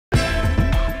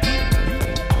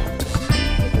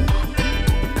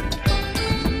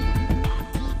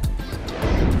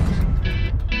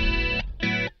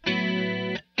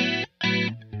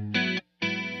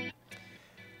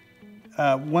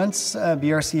Once a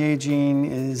BRCA gene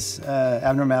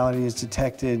abnormality is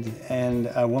detected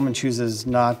and a woman chooses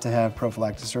not to have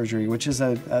prophylactic surgery, which is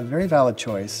a very valid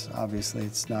choice, obviously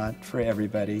it's not for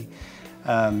everybody,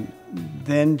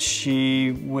 then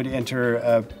she would enter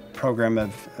a program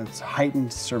of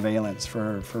heightened surveillance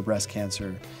for breast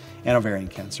cancer and ovarian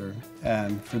cancer.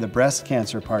 For the breast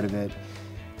cancer part of it,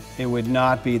 it would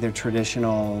not be the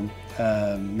traditional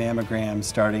mammogram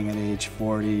starting at age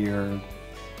 40 or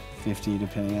 50,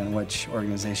 depending on which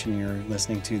organization you're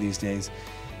listening to these days.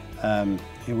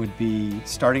 It would be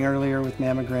starting earlier with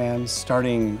mammograms,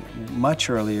 starting much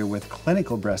earlier with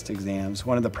clinical breast exams.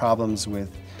 One of the problems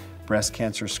with breast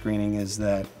cancer screening is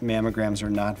that mammograms are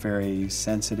not very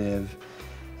sensitive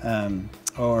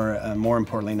or more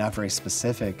importantly, not very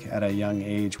specific at a young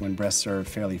age when breasts are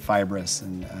fairly fibrous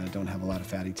and don't have a lot of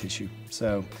fatty tissue.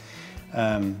 So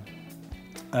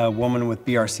a woman with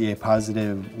BRCA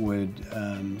positive would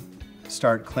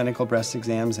start clinical breast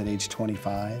exams at age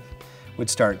 25, would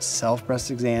start self-breast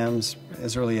exams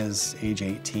as early as age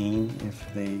 18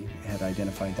 if they had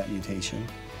identified that mutation,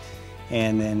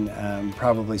 and then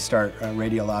probably start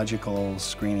radiological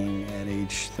screening at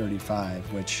age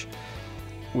 35, which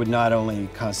would not only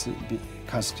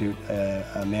constitute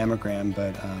a mammogram,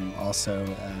 but also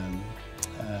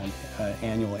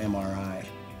annual MRI.